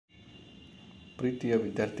ಪ್ರೀತಿಯ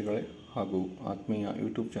ವಿದ್ಯಾರ್ಥಿಗಳೇ ಹಾಗೂ ಆತ್ಮೀಯ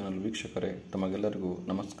ಯೂಟ್ಯೂಬ್ ಚಾನಲ್ ವೀಕ್ಷಕರೇ, ತಮಗೆಲ್ಲರಿಗೂ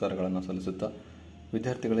ನಮಸ್ಕಾರಗಳನ್ನು ಸಲ್ಲಿಸುತ್ತಾ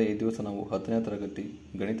ವಿದ್ಯಾರ್ಥಿಗಳೇ, ಈ ದಿವಸ ನಾವು 10ನೇ ತರಗತಿ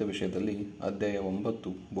ಗಣಿತ ವಿಷಯದಲ್ಲಿ ಅಧ್ಯಾಯ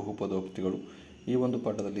 9 ಬಹುಪದೋಕ್ತಿಗಳು ಈ ಒಂದು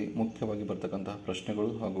ಪಾಠದಲ್ಲಿ ಮುಖ್ಯವಾಗಿ ಬರ್ತಕ್ಕಂತಹ ಪ್ರಶ್ನೆಗಳು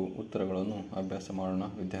ಹಾಗೂ ಉತ್ತರಗಳನ್ನು ಅಭ್ಯಾಸ ಮಾಡೋಣ.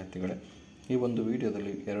 ವಿದ್ಯಾರ್ಥಿಗಳೇ, ಈ ಒಂದು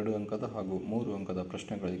ವಿಡಿಯೋದಲ್ಲಿ 2 ಅಂಕದ ಹಾಗೂ 3 ಅಂಕದ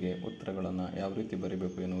ಪ್ರಶ್ನೆಗಳಿಗೆ ಉತ್ತರಗಳನ್ನು ಯಾವ ರೀತಿ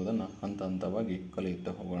ಬರೀಬೇಕು ಎನ್ನುವುದನ್ನು ಹಂತ ಹಂತವಾಗಿ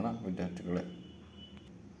ಕಲಿಯುತ್ತಾ ಹೋಗೋಣ. ವಿದ್ಯಾರ್ಥಿಗಳೇ,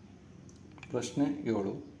 ಪ್ರಶ್ನೆ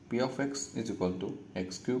 7. P of x is equal to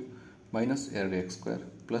x cube minus 2x²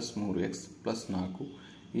 plus 3x plus 4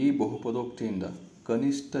 ಈ ಬಹುಪದೋಕ್ತಿಯಿಂದ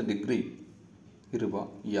ಕನಿಷ್ಠ ಡಿಗ್ರಿ ಇರುವ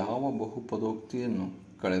ಯಾವ ಬಹುಪದೋಕ್ತಿಯನ್ನು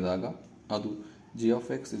ಕಳೆದಾಗ ಅದು g of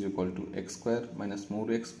x is equal to x² minus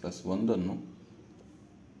 3x plus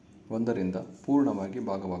 1ರಿಂದ ಪೂರ್ಣವಾಗಿ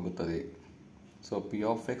ಭಾಗವಾಗುತ್ತದೆ. ಸೊ P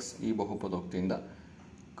of x ಈ ಬಹುಪದೋಕ್ತಿಯಿಂದ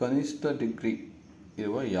ಕನಿಷ್ಠ ಡಿಗ್ರಿ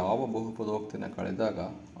ಇರುವ ಯಾವ ಬಹುಪದೋಕ್ತಿಯನ್ನು ಕಳೆದಾಗ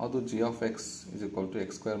ಅದು g of x is equal to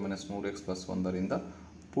x² minus 3x plus 1ರಿಂದ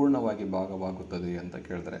ಪೂರ್ಣವಾಗಿ ಭಾಗವಾಗುತ್ತದೆ ಅಂತ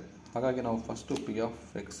ಕೇಳಿದರೆ, ಹಾಗಾಗಿ ನಾವು ಫಸ್ಟು P of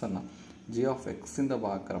x ಅನ್ನು g of x ಇಂದ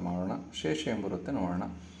ಭಾಗಾಕಾರ ಮಾಡೋಣ. ಶೇಷ ಏನು ಬರುತ್ತೆ ನೋಡೋಣ.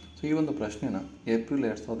 ಸೊ ಈ ಒಂದು ಪ್ರಶ್ನೆನ ಏಪ್ರಿಲ್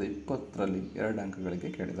 2020ರಲ್ಲಿ 2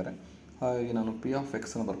 ಅಂಕಗಳಿಗೆ ಕೇಳಿದ್ದಾರೆ. ಹಾಗಾಗಿ ನಾನು P of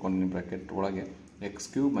x ಅನ್ನು ಬರ್ಕೊಂಡಿದ್ದೀನಿ ಬ್ರ್ಯಾಕೆಟ್ ಒಳಗೆ.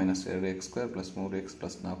 x³ minus 2x² plus 3x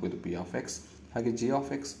plus 4 ಇದು P of x. ಹಾಗೆ g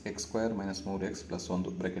of x x² minus 3x plus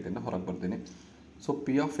 1 ಬ್ರ್ಯಾಕೆಟಿಂದ ಹೊರಗೆ ಬರ್ತೀನಿ. ಸೊ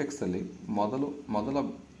P of x ಅಲ್ಲಿ ಮೊದಲ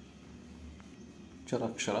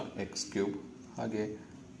ಚರಾಕ್ಷರ x³ ಹಾಗೆ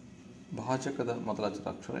ಭಾಜಕದ ಮೊದಲ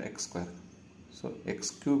ಚರಾಕ್ಷರ x². ಸೊ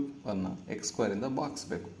x³ ಅನ್ನು x² ಇಂದ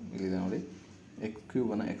ಭಾಗಿಸ್ಬೇಕು. ಇಲ್ಲಿದೆ ನೋಡಿ, x³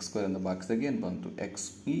 ಅನ್ನು x² ಇಂದ ಭಾಗಿಸಿದಾಗ ಏನು ಬಂತು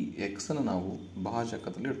ಈ x ಅನ್ನು ನಾವು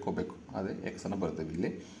ಭಾಜಕದಲ್ಲಿ ಇಟ್ಕೋಬೇಕು. ಅದೇ x ಅನ್ನು ಬರ್ತೀವಿ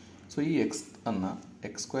ಇಲ್ಲಿ. ಸೊ ಈ x ಅನ್ನು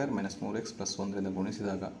x² minus 3x plus 1ರಿಂದ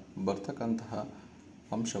ಗುಣಿಸಿದಾಗ ಬರ್ತಕ್ಕಂತಹ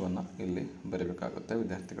ಅಂಶವನ್ನು ಇಲ್ಲಿ ಬರೀಬೇಕಾಗುತ್ತೆ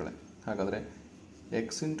ವಿದ್ಯಾರ್ಥಿಗಳೇ. ಹಾಗಾದರೆ x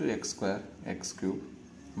into x² x³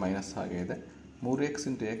 minus ಹಾಗೆ ಇದೆ 3x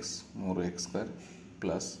into x 3x²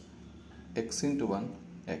 plus x into 1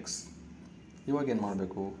 x. ಇವಾಗ ಏನು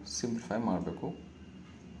ಮಾಡಬೇಕು, ಸಿಂಪ್ಲಿಫೈ ಮಾಡಬೇಕು.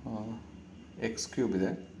 x³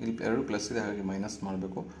 ಇದೆ, ಇಲ್ಲಿ 2 ಪ್ಲಸ್ ಇದೆ, ಹಾಗಾಗಿ ಮೈನಸ್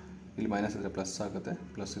ಮಾಡಬೇಕು. ಇಲ್ಲಿ ಮೈನಸ್ ಇದ್ದರೆ ಪ್ಲಸ್ ಆಗುತ್ತೆ,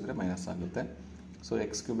 ಪ್ಲಸ್ ಇದ್ದರೆ ಮೈನಸ್ ಆಗುತ್ತೆ. ಸೊ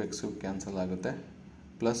x³ ಕ್ಯಾನ್ಸಲ್ ಆಗುತ್ತೆ.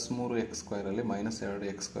 Plus 3x² minus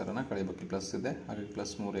 2x² ಕಳಿಬೇಕು. Plus ಇದೆ, ಹಾಗಾಗಿ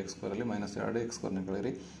plus 3x² minus 2x²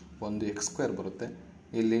 ಕಳೀರಿ, 1x² ಬರುತ್ತೆ.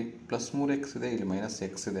 ಇಲ್ಲಿ ಪ್ಲಸ್ 3x ಇದೆ, ಇಲ್ಲಿ ಮೈನಸ್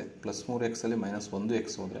x ಇದೆ. ಪ್ಲಸ್ 3x ಮೈನಸ್ 1x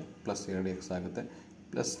ಹೋದರೆ ಪ್ಲಸ್ 2x ಆಗುತ್ತೆ.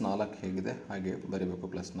 ಪ್ಲಸ್ 4 ಹೇಗಿದೆ ಹಾಗೆ ಬರೀಬೇಕು,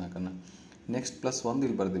 ಪ್ಲಸ್ 4. ನೆಕ್ಸ್ಟ್ ಪ್ಲಸ್ 1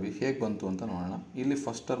 ಇಲ್ಲಿ ಬರ್ದೀವಿ, ಹೇಗೆ ಬಂತು ಅಂತ ನೋಡೋಣ. ಇಲ್ಲಿ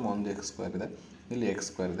ಫಸ್ಟ್ ಟರ್ಮ್ 1x² ಇದೆ, ಇಲ್ಲಿ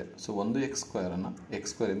x² ಇದೆ. ಸೊ 1x²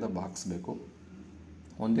 x² ಇಂದ ಭಾಗಿಸ್ಬೇಕು.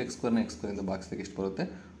 1x² x² ಭಾಗಿಸಿದಾಗ ಎಷ್ಟು ಬರುತ್ತೆ,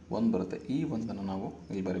 1 ಬರುತ್ತೆ. ಈ 1ಅನ್ನು ನಾವು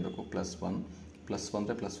ಇಲ್ಲಿ ಬರೀಬೇಕು. ಪ್ಲಸ್ 1 ಪ್ಲಸ್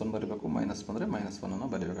ಬಂದರೆ ಪ್ಲಸ್ 1 ಬರೀಬೇಕು, ಮೈನಸ್ ಬಂದರೆ ಮೈನಸ್ 1ಅನ್ನು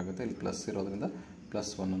ಬರೀಬೇಕಾಗುತ್ತೆ. ಇಲ್ಲಿ ಪ್ಲಸ್ ಇರೋದ್ರಿಂದ ಪ್ಲಸ್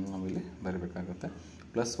 1ಅನ್ನು ನಾವು ಇಲ್ಲಿ ಬರೀಬೇಕಾಗುತ್ತೆ.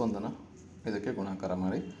 ಪ್ಲಸ್ 1ಅನ್ನು ಇದಕ್ಕೆ ಗುಣಾಕಾರ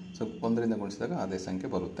ಮಾಡಿ, ಸೊ 1ರಿಂದ ಗುಣಿಸಿದಾಗ ಅದೇ ಸಂಖ್ಯೆ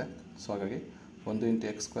ಬರುತ್ತೆ. ಸೊ ಹಾಗಾಗಿ 1 into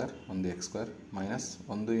x² 1x² minus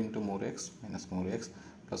 1 into 3x minus 3x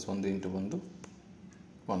plus 1 into 1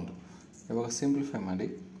 1. ಇವಾಗ ಸಿಂಪ್ಲಿಫೈ ಮಾಡಿ,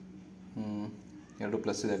 2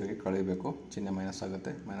 ಪ್ಲಸ್ ಇದೆ ಹಾಗಾಗಿ ಕಳಿಬೇಕು, ಚಿಹ್ನೆ ಮೈನಸ್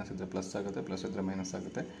ಆಗುತ್ತೆ. ಮೈನಸ್ ಇದ್ದರೆ ಪ್ಲಸ್ ಆಗುತ್ತೆ, ಪ್ಲಸ್ ಇದ್ದರೆ ಮೈನಸ್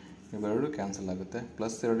ಆಗುತ್ತೆ. ಇವೆರಡು ಕ್ಯಾನ್ಸಲ್ ಆಗುತ್ತೆ.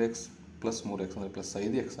 ಪ್ಲಸ್ 2x ಪ್ಲಸ್ 3x ಅಂದರೆ ಪ್ಲಸ್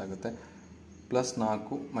 5x ಆಗುತ್ತೆ. ಪ್ಲಸ್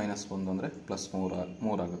 4 ಮೈನಸ್ 1 ಅಂದರೆ ಪ್ಲಸ್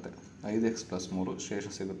 3 ಆಗುತ್ತೆ. 5x ಪ್ಲಸ್ 3 ಶೇಷ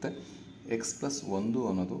ಸಿಗುತ್ತೆ. x ಪ್ಲಸ್ 1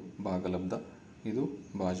 ಅನ್ನೋದು ಭಾಗಲಬ್ಧ, ಇದು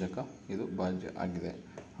ಭಾಜಕ, ಇದು ಭಾಜ್ಯ ಆಗಿದೆ.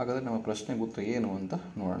 ಹಾಗಾದರೆ ನಮ್ಮ ಪ್ರಶ್ನೆಗೆ ಉತ್ತರ ಏನು ಅಂತ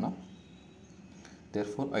ನೋಡೋಣ.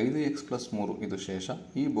 ದೇರ್ಫೋರ್ 5x ಪ್ಲಸ್ 3 ಇದು ಶೇಷ.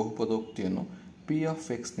 ಈ ಬಹುಪದೋಕ್ತಿಯನ್ನು P of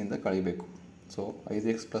x ನಿಂದ ಕಳಿಬೇಕು. So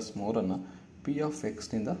 5x plus 3ಅನ್ನು P of x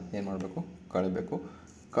ನಿಂದ ಏನು ಮಾಡಬೇಕು, ಕಳಿಬೇಕು.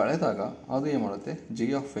 ಕಳೆದಾಗ ಅದು ಏನು ಮಾಡುತ್ತೆ, g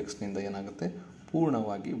of x ನಿಂದ ಏನಾಗುತ್ತೆ,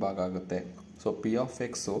 ಪೂರ್ಣವಾಗಿ ಭಾಗ ಆಗುತ್ತೆ. So P of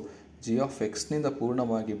x g of x ನಿಂದ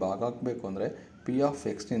ಪೂರ್ಣವಾಗಿ ಭಾಗ ಆಗಬೇಕು ಅಂದರೆ P of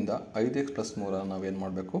x ನಿಂದ 5x ಪ್ಲಸ್ 3 ನಾವೇನು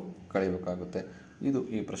ಮಾಡಬೇಕು, ಕಳಿಬೇಕಾಗುತ್ತೆ. ಇದು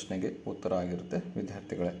ಈ ಪ್ರಶ್ನೆಗೆ ಉತ್ತರ ಆಗಿರುತ್ತೆ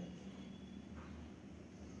ವಿದ್ಯಾರ್ಥಿಗಳೇ.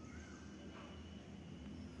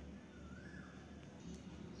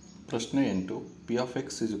 ಪ್ರಶ್ನೆ 8. P of x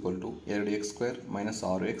is equal to 2x² minus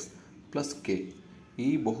 6x plus k ಈ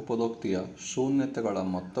ಬಹುಪದೋಕ್ತಿಯ ಶೂನ್ಯತೆಗಳ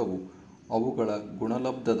ಮೊತ್ತವು ಅವುಗಳ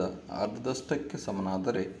ಗುಣಲಬ್ಧದ ಅರ್ಧದಷ್ಟಕ್ಕೆ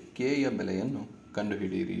ಸಮನಾದರೆ k ಯ ಬೆಲೆಯನ್ನು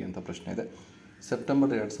ಕಂಡುಹಿಡಿಯಿರಿ ಅಂತ ಪ್ರಶ್ನೆ ಇದೆ. ಸೆಪ್ಟೆಂಬರ್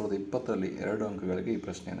 2020ರಲ್ಲಿ 2 ಅಂಕಗಳಿಗೆ ಈ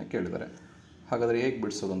ಪ್ರಶ್ನೆಯನ್ನು ಕೇಳಿದ್ದಾರೆ. ಹಾಗಾದರೆ ಹೇಗೆ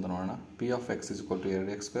ಬಿಡಿಸೋದು ಅಂತ ನೋಡೋಣ. P of x is equal to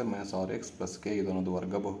 2x² minus 6x plus k ಇದು ಅನ್ನೋದು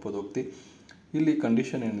ವರ್ಗ ಬಹುಪದೋಕ್ತಿ. ಇಲ್ಲಿ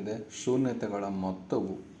ಕಂಡೀಷನ್ ಏನಿದೆ, ಶೂನ್ಯತೆಗಳ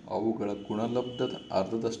ಮೊತ್ತವು ಅವುಗಳ ಗುಣಲಬ್ಧದ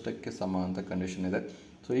ಅರ್ಧದಷ್ಟಕ್ಕೆ ಸಮ ಅಂತ ಕಂಡೀಷನ್ ಇದೆ.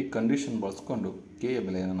 ಸೊ ಈ ಕಂಡೀಷನ್ ಬಳಸ್ಕೊಂಡು k ಯ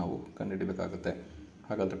ಬೆಲೆಯನ್ನು ನಾವು ಕಂಡುಹಿಡಬೇಕಾಗುತ್ತೆ.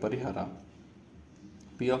 ಹಾಗಾದರೆ ಪರಿಹಾರ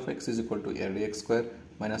P of x is equal to 2x²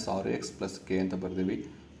 minus 6x plus k ಅಂತ ಬರ್ತೀವಿ.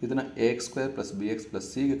 ಇದನ್ನು ax² plus bx plus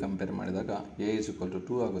cಗೆ compare ಮಾಡಿದಾಗ a is equal to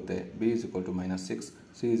 2 ಆಗುತ್ತೆ, b is equal to -6,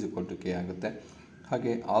 c is equal to k ಆಗುತ್ತೆ.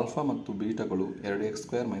 ಹಾಗೆ ಆಲ್ಫಾ ಮತ್ತು ಬೀಟಾಗಳು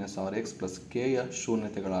 2x² - 6x ಪ್ಲಸ್ ಕೆಯ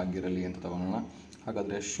ಶೂನ್ಯತೆಗಳಾಗಿರಲಿ ಅಂತ ತಗೊಳ್ಳೋಣ.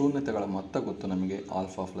 ಹಾಗಾದರೆ ಶೂನ್ಯತೆಗಳ ಮೊತ್ತ ಗೊತ್ತು ನಮಗೆ.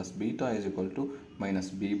 Alpha plus beta is equal to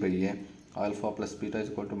minus B by A. Alpha plus beta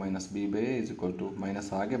is equal to minus B by A is equal to minus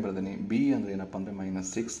ಹಾಗೆ ಬರೆದೀನಿ. ಬಿ ಅಂದರೆ ಏನಪ್ಪ ಅಂದರೆ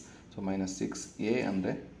 -6. ಸೊ -6. ಎ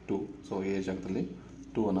ಅಂದರೆ 2. ಸೊ ಎ ಜಾಗದಲ್ಲಿ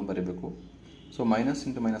 2 ಅನ್ನು ಬರೀಬೇಕು. So minus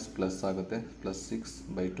into minus plus ಆಗುತ್ತೆ. Plus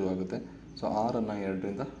 6/2 ಆಗುತ್ತೆ. ಸೊ 6ಅನ್ನು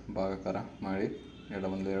 2ರಿಂದ ಭಾಗಾಕಾರ ಮಾಡಿ 2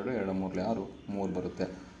 1 2 2 3 6 3 ಬರುತ್ತೆ.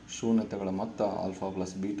 ಶೂನ್ಯತೆಗಳ ಮೊತ್ತ alpha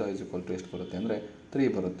plus beta is equal to ಎಷ್ಟು ಬರುತ್ತೆ ಅಂದರೆ 3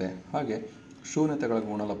 ಬರುತ್ತೆ. ಹಾಗೆ ಶೂನ್ಯತೆಗಳ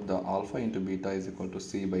ಗುಣಲಬ್ಧ alpha into beta is equal to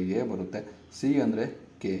C by A ಬರುತ್ತೆ. ಸಿ ಅಂದರೆ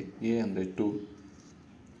ಕೆ, ಎ ಅಂದರೆ 2.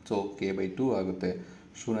 ಸೊ k/2 ಆಗುತ್ತೆ.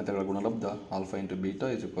 ಶೂನ್ಯತೆಗಳ ಗುಣಲಬ್ಧ alpha into beta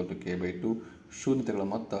is equal to k/2. ಶೂನ್ಯತೆಗಳ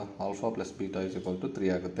ಮೊತ್ತ alpha plus beta is equal to 3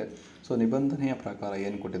 ಆಗುತ್ತೆ. ಸೊ ನಿಬಂಧನೆಯ ಪ್ರಕಾರ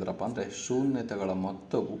ಏನು ಕೊಟ್ಟಿದ್ದಾರಪ್ಪ ಅಂದರೆ ಶೂನ್ಯತೆಗಳ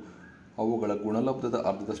ಮೊತ್ತವು ಅವುಗಳ ಗುಣಲಬ್ಧದ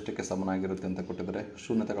ಅರ್ಧದಷ್ಟಕ್ಕೆ ಸಮನಾಗಿರುತ್ತೆ ಅಂತ ಕೊಟ್ಟಿದ್ದಾರೆ.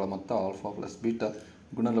 ಶೂನ್ಯತೆಗಳ ಮೊತ್ತ alpha plus beta,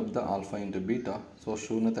 ಗುಣಲಬ್ಧ alpha into beta. So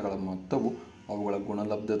ಶೂನ್ಯತೆಗಳ ಮೊತ್ತವು ಅವುಗಳ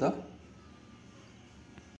ಗುಣಲಬ್ಧದ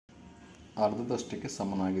ಅರ್ಧದಷ್ಟಕ್ಕೆ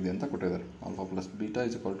ಸಮನಾಗಿದೆ ಅಂತ ಕೊಟ್ಟಿದ್ದಾರೆ. Alpha plus beta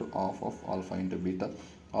is equal to half of alpha into beta.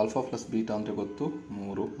 Alpha plus beta ಅಂದರೆ ಗೊತ್ತು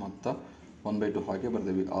 3 ಮತ್ತು 1/2 ಹಾಗೆ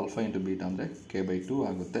ಬರೆದಿವಿ. ಆಲ್ಫಾ ಇಂಟು ಬೀಟಾ ಅಂದರೆ k/2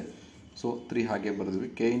 ಆಗುತ್ತೆ. ಸೊ 3 ಹಾಗೆ ಬರೆದಿವಿ.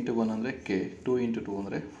 k ಇಂಟು 1 ಅಂದರೆ k, 2 ಇಂಟು 2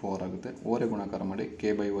 ಅಂದರೆ 4 ಆಗುತ್ತೆ. ಓರೆ ಗುಣಾಕಾರ ಮಾಡಿ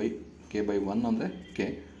k/1 ಅಂದರೆ k,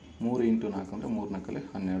 3 ಇಂಟು 4 ಅಂದರೆ 3 4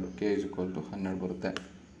 12, k ಇಸ್ ಈಕ್ವಲ್ ಟು 12 ಬರುತ್ತೆ.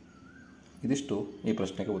 ಇದಿಷ್ಟು ಈ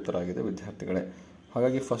ಪ್ರಶ್ನೆಗೆ ಉತ್ತರ ಆಗಿದೆ ವಿದ್ಯಾರ್ಥಿಗಳೇ.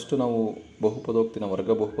 ಹಾಗಾಗಿ ಫಸ್ಟು ನಾವು ಬಹುಪದೋಕ್ತಿನ ವರ್ಗ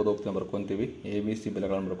ಬಹುಪದೋಕ್ತಿನ ಬರ್ಕೊತೀವಿ. ABC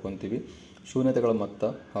ಬೆಲೆಗಳನ್ನು ಬರ್ಕೊತೀವಿ. ಶೂನ್ಯತೆಗಳ ಮೊತ್ತ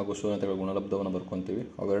ಹಾಗೂ ಶೂನ್ಯತೆಗಳ ಗುಣಲಬ್ಧವನ್ನು ಬರ್ಕೊತೀವಿ.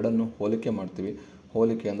 ಅವೆರಡನ್ನು ಹೋಲಿಕೆ ಮಾಡ್ತೀವಿ.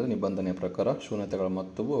 ಹೋಲಿಕೆ ಅಂದರೆ ನಿಬಂಧನೆಯ ಪ್ರಕಾರ ಶೂನ್ಯತೆಗಳ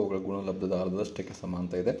ಮೊತ್ತವು ಅವುಗಳ ಗುಣಲಬ್ಧದ ಅರ್ಧದಷ್ಟಕ್ಕೆ ಸಮ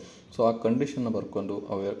ಅಂತ ಇದೆ. ಸೊ ಆ ಕಂಡೀಷನ್ನ ಬರ್ಕೊಂಡು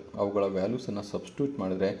ಅವುಗಳ ವ್ಯಾಲ್ಯೂಸನ್ನು ಸಬ್ಸ್ಟಿಟ್ಯೂಟ್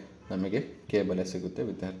ಮಾಡಿದರೆ ನಮಗೆ ಕೆ ಬೆಲೆ ಸಿಗುತ್ತೆ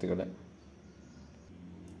ವಿದ್ಯಾರ್ಥಿಗಳೇ.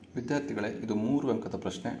 ಇದು 3 ಅಂಕದ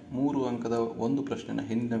ಪ್ರಶ್ನೆ. 3 ಅಂಕದ ಒಂದು ಪ್ರಶ್ನೆನ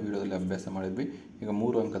ಹಿಂದಿನ ವಿಡಿಯೋದಲ್ಲಿ ಅಭ್ಯಾಸ ಮಾಡಿದ್ವಿ. ಈಗ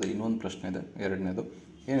 3 ಅಂಕದ ಇನ್ನೊಂದು ಪ್ರಶ್ನೆ ಇದೆ, ಎರಡನೇದು.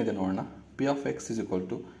 ಏನಿದೆ ನೋಡೋಣ. P of X is equal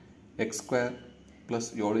to x² plus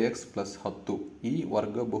 7x plus 10 ಈ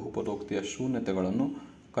ವರ್ಗ ಬಹುಪದೋಕ್ತಿಯ ಶೂನ್ಯತೆಗಳನ್ನು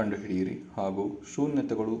ಕಂಡುಹಿಡಿಯಿರಿ ಹಾಗೂ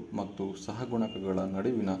ಶೂನ್ಯತೆಗಳು ಮತ್ತು ಸಹಗುಣಕಗಳ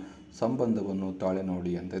ನಡುವಿನ ಸಂಬಂಧವನ್ನು ತಾಳೆ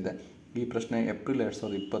ನೋಡಿ ಅಂತ ಇದೆ. ಈ ಪ್ರಶ್ನೆ ಏಪ್ರಿಲ್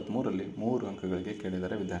 2023ರಲ್ಲಿ 3 ಅಂಕಗಳಿಗೆ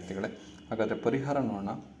ಕೇಳಿದ್ದಾರೆ ವಿದ್ಯಾರ್ಥಿಗಳೇ. ಹಾಗಾದರೆ ಪರಿಹಾರ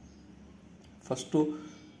ನೋಡೋಣ. First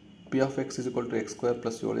P of X is equal to x²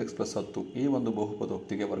 plus 7x plus 10 ಈ ಒಂದು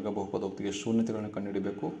ಬಹುಪದೋಕ್ತಿಗೆ ವರ್ಗ ಬಹುಪದೋಕ್ತಿಗೆ ಶೂನ್ಯತೆಗಳನ್ನು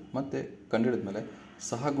ಕಂಡುಹಿಡಬೇಕು. ಮತ್ತು ಕಂಡುಹಿಡಿದ ಮೇಲೆ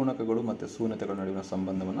ಸಹಗುಣಕಗಳು ಮತ್ತು ಶೂನ್ಯತೆಗಳ ನಡುವಿನ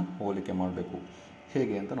ಸಂಬಂಧವನ್ನು ಹೋಲಿಕೆ ಮಾಡಬೇಕು.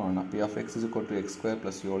 ಹೇಗೆ ಅಂತ ನೋಡೋಣ. P of X is equal to x²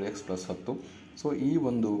 plus 7x plus 10. So ಈ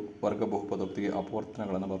ಒಂದು ವರ್ಗ ಬಹುಪದೋಕ್ತಿಗೆ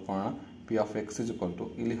ಅಪವರ್ತನಗಳನ್ನು ಬರ್ಕೊಳ್ಳೋಣ. P of X is equal to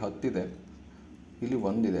ಇಲ್ಲಿ 10 ಇದೆ, ಇಲ್ಲಿ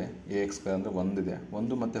 1 ಇದೆ, ax² ಅಂದರೆ 1 ಇದೆ.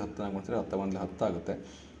 1 ಮತ್ತು 10 ಗುಣಿಸಿದ್ರೆ 10 1 10 ಆಗುತ್ತೆ.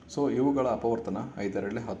 ಸೊ ಇವುಗಳ ಅಪವರ್ತನ 5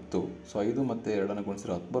 2 10. ಸೊ 5 ಮತ್ತು 2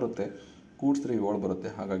 ಗುಣಿಸಿದ್ರೆ 10 ಬರುತ್ತೆ. ಕೂಡಿಸಿದ್ರೆ 7 ಬರುತ್ತೆ.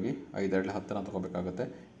 ಹಾಗಾಗಿ 5 2 10 ತಗೋಬೇಕಾಗುತ್ತೆ.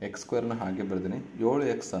 x² ಹಾಗೆ ಬರೆದಿನಿ.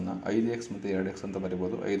 7x 5x ಮತ್ತು 2x ಅಂತ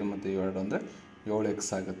ಬರಿಬೋದು. 5 ಮತ್ತು 2 ಅಂದರೆ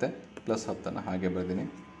 7x ಆಗುತ್ತೆ. ಪ್ಲಸ್ 10 ಹಾಗೆ ಬರೆದಿನಿ.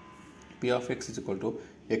 P of X is equal to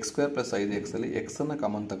x² plus 5x ಎಕ್ಸನ್ನು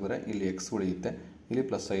common ತೆಗೆದ್ರೆ ಇಲ್ಲಿ x ಉಳಿಯುತ್ತೆ, ಇಲ್ಲಿ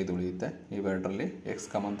ಪ್ಲಸ್ 5 ಉಳಿಯುತ್ತೆ. ಇವೆರಡರಲ್ಲಿ x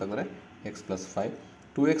ಕಾಮನ್ ತೆಗೆದ್ರೆ x plus 5.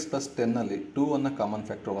 2x plus 10ನಲ್ಲಿ 2ಅನ್ನು common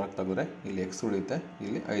factor ಹೊರಗೆ ತೆಗೆದ್ರೆ ಇಲ್ಲಿ x ಉಳಿಯುತ್ತೆ,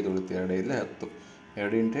 ಇಲ್ಲಿ 5 ಉಳಿಯುತ್ತೆ. 2 5 10.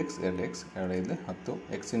 2 into x 2x, 2 5 10.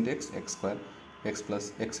 x into x² x plus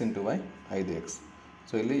x into y 5x.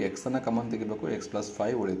 So ಇಲ್ಲಿ ಎಕ್ಸನ್ನು ಕಾಮನ್ ತೆಗಿಬೇಕು, x ಪ್ಲಸ್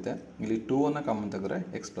 5 ಉಳಿಯುತ್ತೆ. ಇಲ್ಲಿ 2ಅನ್ನು ಕಾಮನ್ ತೆಗೆದ್ರೆ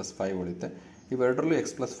x ಪ್ಲಸ್ 5 ಉಳಿಯುತ್ತೆ. ಇವೆರಡರಲ್ಲೂ x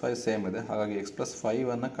ಪ್ಲಸ್ 5 ಸೇಮ್ ಇದೆ. ಹಾಗಾಗಿ x ಪ್ಲಸ್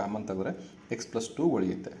 5ಅನ್ನು ಕಾಮನ್ ತೆಗೆದ್ರೆ x ಪ್ಲಸ್ 2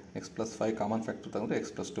 ಉಳಿಯುತ್ತೆ. x ಪ್ಲಸ್ 5 ಕಾಮನ್ ಫ್ಯಾಕ್ಟರ್ ತೆಗೆದ್ರೆ x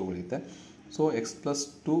ಪ್ಲಸ್ 2 ಉಳಿಯುತ್ತೆ. ಸೊ x ಪ್ಲಸ್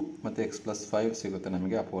 2 ಮತ್ತು x ಪ್ಲಸ್ 5 ಸಿಗುತ್ತೆ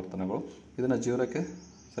ನಮಗೆ ಅಪವರ್ತನಗಳು. ಇದನ್ನು 0ಕ್ಕೆ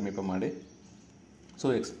ಸಮೀಪ ಮಾಡಿ. So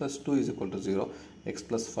x plus 2 is equal to 0, x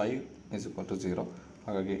plus 5 is equal to 0.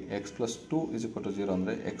 ಹಾಗಾಗಿ x plus 2 is equal to 0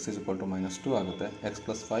 ಅಂದರೆ x ಈಸ್ ಈಕ್ವಲ್ ಟು -2 ಆಗುತ್ತೆ. x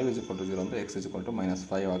plus 5 is equal to 0 ಅಂದರೆ x ಈಸ್ ಈಕ್ವಲ್ ಟು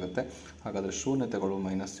 -5 ಆಗುತ್ತೆ. ಹಾಗಾದರೆ ಶೂನ್ಯತೆಗಳು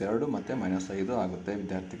 -2 ಮತ್ತು -5 ಆಗುತ್ತೆ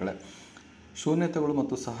ವಿದ್ಯಾರ್ಥಿಗಳೇ. ಶೂನ್ಯತೆಗಳು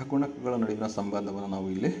ಮತ್ತು ಸಹಗುಣಕಗಳ ನಡುವಿನ ಸಂಬಂಧವನ್ನು ನಾವು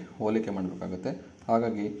ಇಲ್ಲಿ ಹೋಲಿಕೆ ಮಾಡಬೇಕಾಗುತ್ತೆ.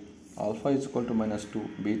 ಹಾಗಾಗಿ alpha is equal to -2,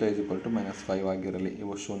 beta is equal to -5 ಆಗಿರಲಿ.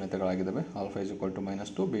 ಇವು ಶೂನ್ಯತೆಗಳಾಗಿದ್ದಾವೆ. Alpha is equal to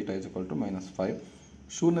 -2, beta is equal to -5.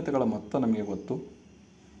 ಶೂನ್ಯತೆಗಳ ಮೊತ್ತ ನಮಗೆ ಗೊತ್ತು.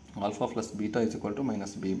 Alpha plus beta is equal to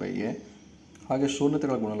 -b/a. ಹಾಗೆ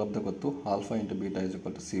ಶೂನ್ಯತೆಗಳ ಗುಣಲಬ್ಧ ಗೊತ್ತು. Alpha into beta is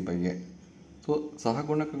equal to c/a. So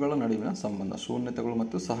ಸಹಗುಣಕಗಳ ನಡುವಿನ ಸಂಬಂಧ ಶೂನ್ಯತೆಗಳು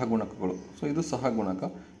ಮತ್ತು ಸಹಗುಣಕಗಳು. ಸೊ ಇದು ಸಹಗುಣಕ,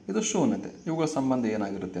 ಇದು ಶೂನ್ಯತೆ. ಇವುಗಳ ಸಂಬಂಧ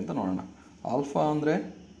ಏನಾಗಿರುತ್ತೆ ಅಂತ ನೋಡೋಣ. ಆಲ್ಫಾ ಅಂದರೆ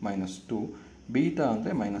 -2, ಬೀಟಾ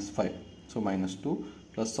ಅಂದರೆ -5. So -2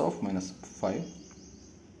 plus of -5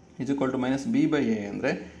 is equal to -b/a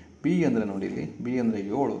ಅಂದರೆ b ಅಂದರೆ ನೋಡಿ ಇಲ್ಲಿ b ಅಂದರೆ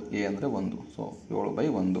 7, a ಅಂದರೆ 1. ಸೊ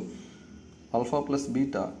 7/1. ಆಲ್ಫಾ ಪ್ಲಸ್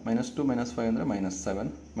ಬೀಟಾ -2 -5 ಅಂದರೆ -7,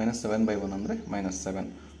 -7/1 ಅಂದರೆ -7.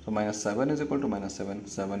 So -7 is equal to -7,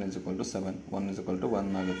 7 is equal to 7, 1 is equal to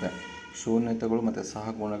 1 ಆಗುತ್ತೆ. ಶೂನ್ಯತೆಗಳು ಮತ್ತು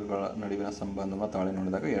ಸಹಗುಣಕಗಳ ನಡುವಿನ ಸಂಬಂಧವನ್ನು ತಾಳೆ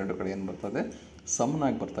ನೋಡಿದಾಗ ಎರಡು ಕಡೆ ಏನು ಬರ್ತದೆ,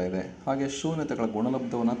 ಸಮನಾಗಿ ಬರ್ತಾ ಇದೆ. ಹಾಗೆ ಶೂನ್ಯತೆಗಳ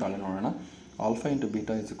ಗುಣಲಬ್ಧವನ್ನು ತಾಳೆ ನೋಡೋಣ. Alpha into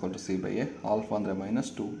beta is equal to C by A. Alpha ಅಂದರೆ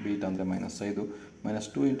 -2, ಬೀಟಾ ಅಂದರೆ -5,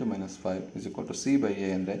 -2 into -5 is equal to C by A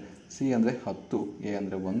ಅಂದರೆ ಸಿ ಅಂದರೆ 10, ಎ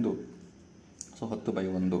ಅಂದರೆ 1, ಸೊ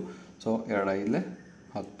 10/1. ಸೊ 2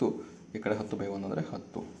 10, ಈ ಕಡೆ 10/1 ಅಂದರೆ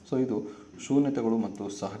 10. ಸೊ ಇದು ಶೂನ್ಯತೆಗಳು ಮತ್ತು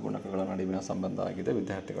ಸಹಗುಣಕಗಳ ನಡುವಿನ ಸಂಬಂಧ ಆಗಿದೆ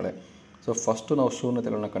ವಿದ್ಯಾರ್ಥಿಗಳೇ. ಸೊ ಫಸ್ಟು ನಾವು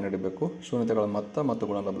ಶೂನ್ಯತೆಗಳನ್ನ ಕಂಡುಹಿಡಬೇಕು. ಶೂನ್ಯತೆಗಳ ಮೊತ್ತ ಮತ್ತು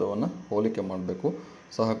ಗುಣಲಬ್ಧವನ್ನು ಹೋಲಿಕೆ ಮಾಡಬೇಕು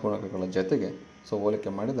ಸಹಗುಣಕಗಳ ಜೊತೆಗೆ. ಸೊ ಹೋಲಿಕೆ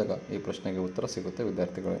ಮಾಡಿದಾಗ ಈ ಪ್ರಶ್ನೆಗೆ ಉತ್ತರ ಸಿಗುತ್ತೆ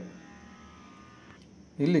ವಿದ್ಯಾರ್ಥಿಗಳೇ.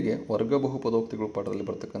 ಇಲ್ಲಿಗೆ ವರ್ಗ ಬಹುಪದೋಕ್ತಿಗಳು ಪಾಠದಲ್ಲಿ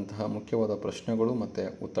ಬರ್ತಕ್ಕಂತಹ ಮುಖ್ಯವಾದ ಪ್ರಶ್ನೆಗಳು ಮತ್ತು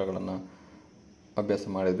ಉತ್ತರಗಳನ್ನು ಅಭ್ಯಾಸ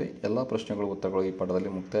ಮಾಡಿದ್ವಿ. ಎಲ್ಲ ಪ್ರಶ್ನೆಗಳು ಉತ್ತರಗಳು ಈ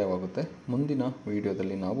ಪಾಠದಲ್ಲಿ ಮುಕ್ತಾಯವಾಗುತ್ತೆ. ಮುಂದಿನ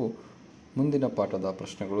ವಿಡಿಯೋದಲ್ಲಿ ನಾವು ಮುಂದಿನ ಪಾಠದ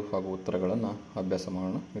ಪ್ರಶ್ನೆಗಳು ಹಾಗೂ ಉತ್ತರಗಳನ್ನು ಅಭ್ಯಾಸ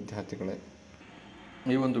ಮಾಡೋಣ ವಿದ್ಯಾರ್ಥಿಗಳೇ.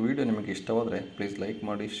 ಈ ಒಂದು ವಿಡಿಯೋ ನಿಮಗೆ ಇಷ್ಟವಾದರೆ ಪ್ಲೀಸ್ ಲೈಕ್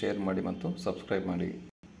ಮಾಡಿ, ಶೇರ್ ಮಾಡಿ ಮತ್ತು ಸಬ್ಸ್ಕ್ರೈಬ್ ಮಾಡಿ.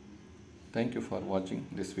 Thank you for watching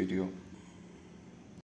this video.